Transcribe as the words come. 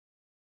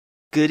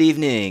Good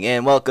evening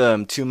and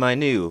welcome to my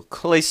new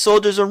Clay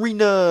Soldiers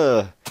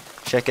Arena.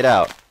 Check it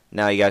out.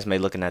 Now you guys may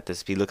be looking at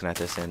this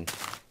and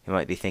you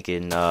might be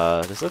thinking,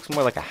 this looks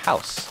more like a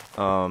house.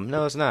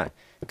 No it's not.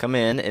 Come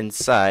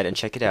inside and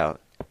check it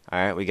out.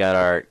 Alright, we got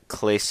our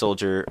Clay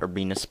Soldier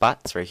Arena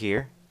spots right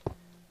here.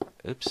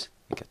 Oops,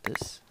 we got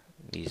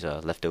these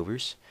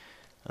leftovers.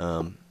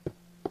 So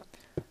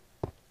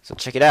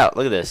check it out.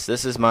 Look at this.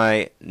 This is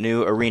my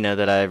new arena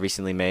that I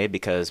recently made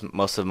because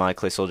most of my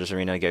Clay Soldiers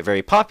Arena get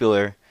very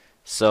popular.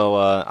 So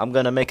I'm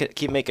gonna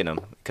keep making them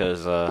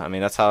because I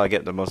mean that's how I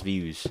get the most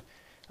views.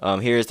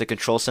 Here's the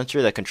control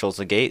center that controls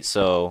the gate.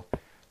 So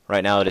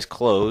right now it is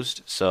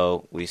closed.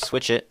 So we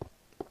switch it,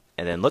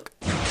 and then look,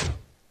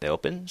 it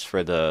opens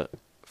for the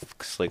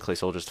Clay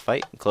Soldiers to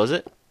fight. Close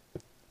it,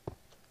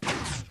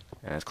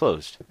 and it's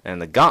closed.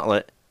 And the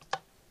gauntlet,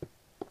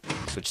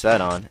 switch that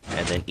on,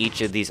 and then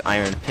each of these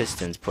iron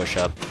pistons push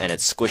up, and it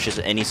squishes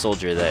any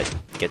soldier that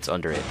gets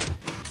under it.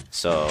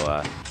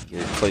 So,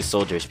 you Clay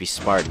Soldiers, be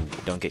smart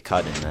and don't get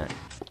caught in that.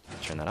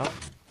 Turn that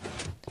off.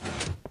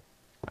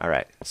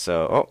 Alright,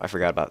 so, oh, I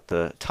forgot about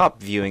the top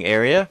viewing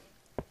area.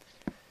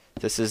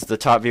 This is the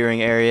top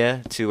viewing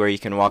area to where you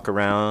can walk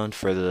around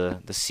for the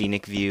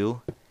scenic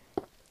view.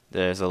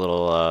 There's a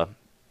little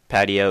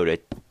patio to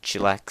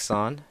chillax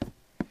on.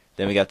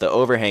 Then we got the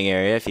overhang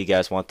area if you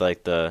guys want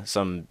like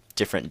some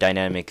different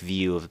dynamic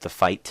view of the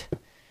fight.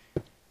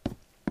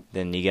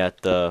 Then you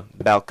got the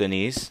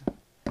balconies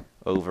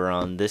over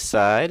on this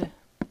side,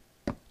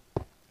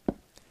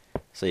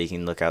 so you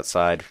can look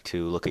outside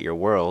to look at your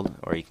world,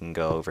 or you can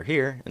go over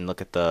here and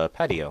look at the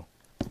patio.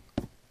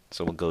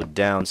 So we'll go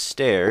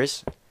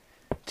downstairs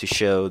to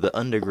show the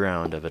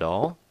underground of it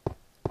all.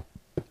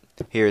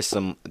 Here's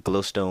some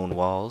glowstone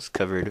walls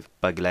covered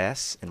by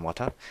glass and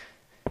water,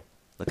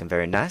 looking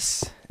very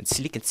nice and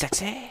sleek and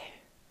sexy.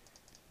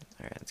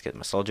 Alright, let's get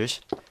my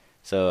soldiers.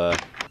 So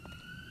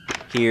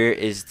here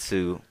is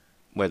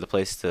where the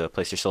place to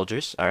place your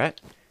soldiers.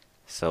 Alright.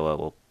 So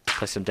we'll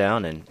place them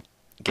down and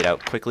get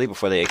out quickly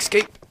before they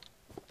escape.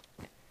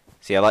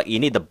 See, you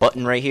need the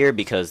button right here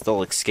because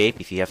they'll escape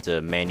if you have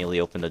to manually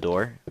open the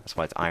door. That's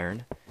why it's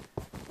iron.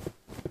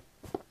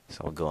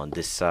 So we'll go on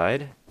this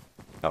side.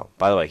 Oh,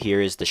 by the way,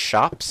 here is the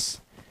shops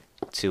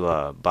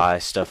to buy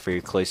stuff for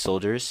your Clay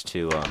Soldiers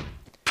to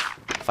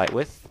fight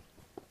with.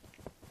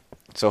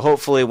 So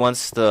hopefully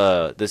once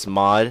this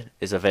mod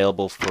is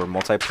available for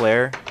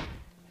multiplayer,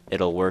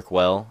 it'll work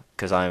well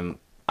because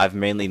I've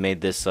mainly made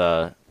this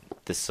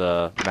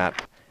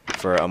map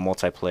for a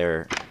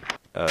multiplayer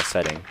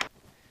setting,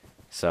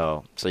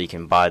 so you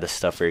can buy the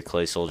stuff for your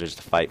Clay Soldiers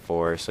to fight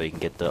for, so you can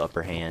get the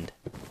upper hand.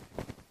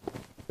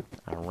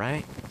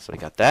 Alright, so we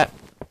got that.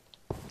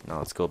 Now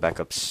let's go back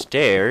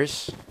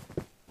upstairs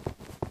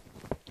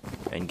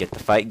and get the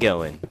fight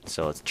going.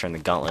 So let's turn the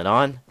gauntlet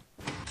on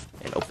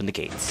and open the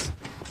gates,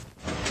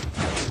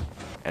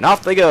 and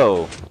off they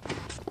go.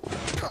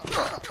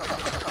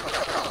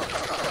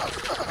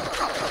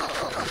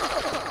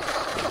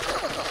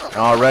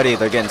 Already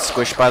they're getting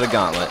squished by the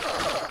gauntlet.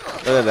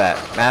 Look at that.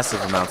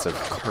 Massive amounts of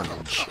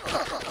carnage.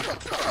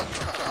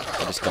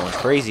 They're just going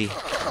crazy.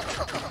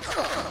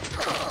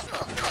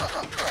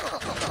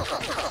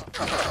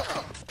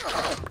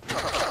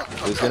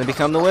 Who's going to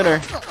become the winner?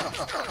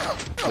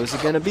 Who's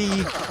it going to be?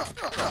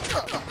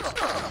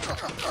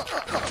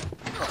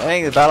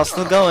 Dang, the battle's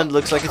still going.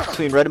 Looks like it's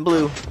between red and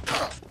blue.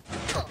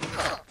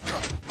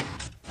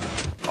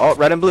 Oh,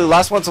 red and blue.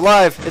 Last one's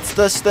alive. It's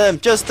just them.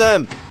 Just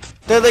them.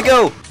 There they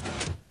go.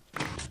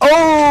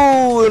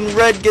 Oh, and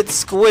red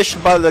gets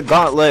squished by the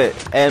gauntlet,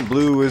 and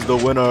blue is the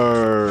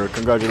winner.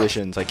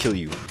 Congratulations, I kill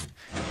you.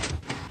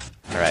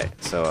 Alright,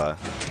 so,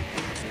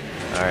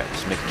 alright,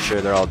 just making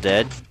sure they're all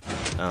dead.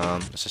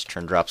 Let's just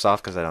turn drops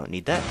off because I don't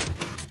need that.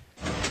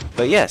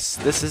 But yes,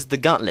 this is the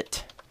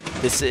gauntlet.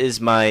 This is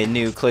my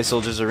new Clay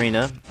Soldiers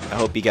Arena. I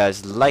hope you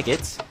guys like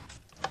it.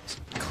 Just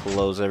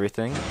close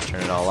everything,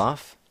 turn it all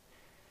off.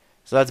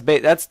 So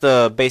that's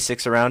the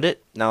basics around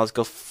it. Now let's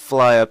go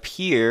fly up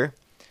here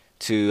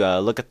to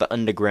look at the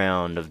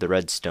underground of the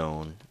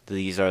redstone.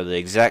 These are the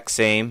exact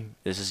same.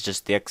 This is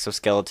just the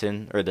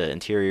exoskeleton, or the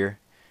interior,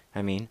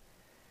 I mean.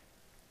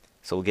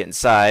 So we'll get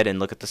inside and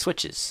look at the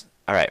switches.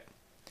 Alright,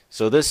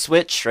 so this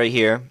switch right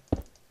here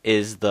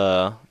is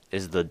the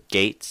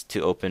gate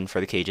to open for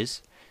the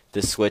cages.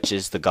 This switch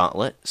is the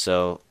gauntlet,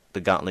 so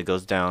the gauntlet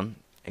goes down.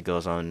 It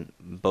goes on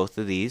both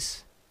of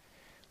these.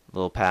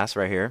 Little pass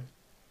right here.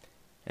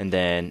 And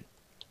then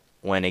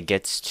when it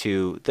gets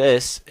to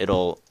this,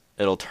 it'll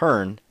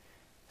turn.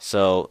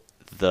 So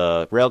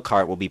the rail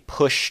cart will be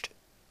pushed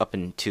up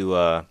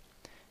into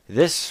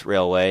this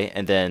railway,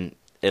 and then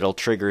it'll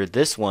trigger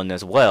this one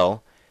as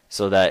well,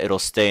 so that it'll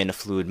stay in a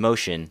fluid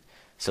motion,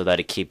 so that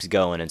it keeps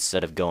going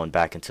instead of going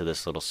back into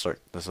this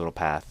little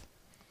path.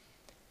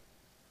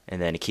 And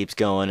then it keeps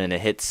going, and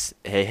it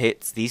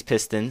hits these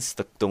pistons,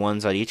 the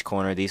ones on each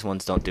corner. These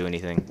ones don't do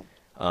anything.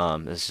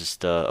 It's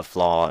just a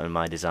flaw in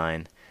my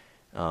design.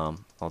 I'll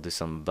do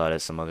something about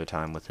it some other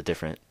time with a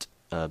different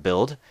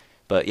build.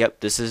 But yep,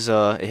 this is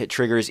it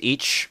triggers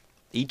each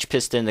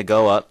piston to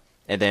go up,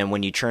 and then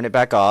when you turn it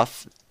back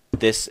off,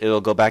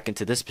 it'll go back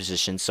into this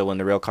position. So when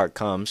the rail cart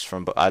comes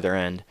from either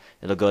end,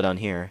 it'll go down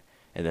here,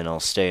 and then it'll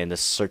stay in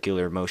this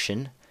circular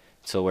motion,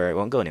 so where it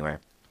won't go anywhere.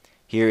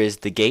 Here is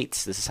the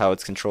gates. This is how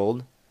it's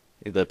controlled.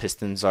 The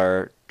pistons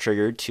are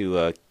triggered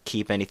to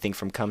keep anything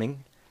from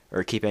coming,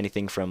 or keep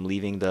anything from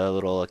leaving the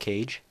little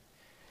cage.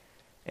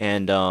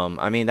 And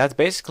I mean, that's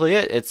basically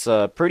it. It's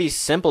a pretty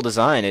simple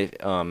design.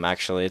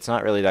 Actually, it's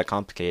not really that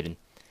complicated.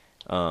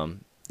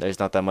 There's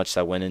not that much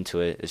that went into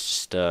it. It's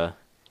just a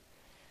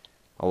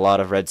lot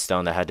of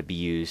redstone that had to be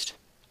used.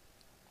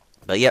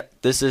 But yep,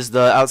 this is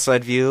the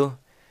outside view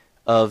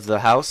of the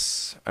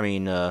house. I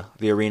mean,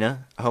 the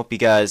arena. I hope you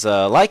guys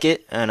like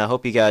it, and I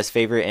hope you guys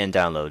favorite and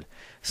download.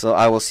 So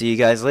I will see you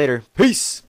guys later. Peace!